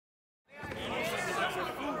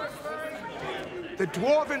The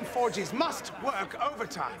Dwarven forges must work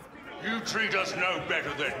overtime. You treat us no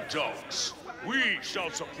better than dogs. We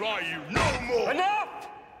shall supply you no more! Enough!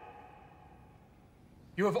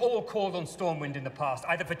 You have all called on Stormwind in the past,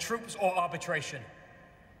 either for troops or arbitration.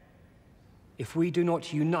 If we do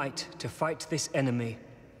not unite to fight this enemy,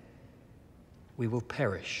 we will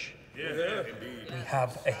perish. Yeah, we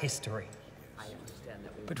have a history.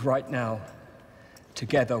 But right now,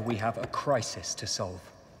 together we have a crisis to solve.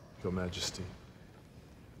 Your Majesty.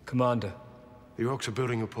 Commander, the Orcs are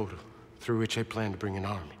building a portal, through which they plan to bring an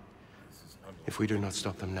army. If we do not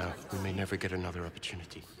stop them now, we may never get another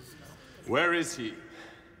opportunity. Where is he?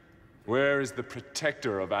 Where is the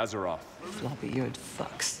protector of Azeroth? Floppy-eared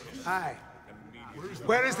fucks. Aye.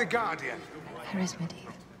 Where is the Guardian? Where is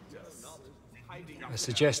Medivh? I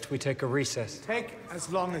suggest we take a recess. Take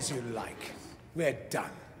as long as you like. We're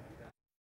done.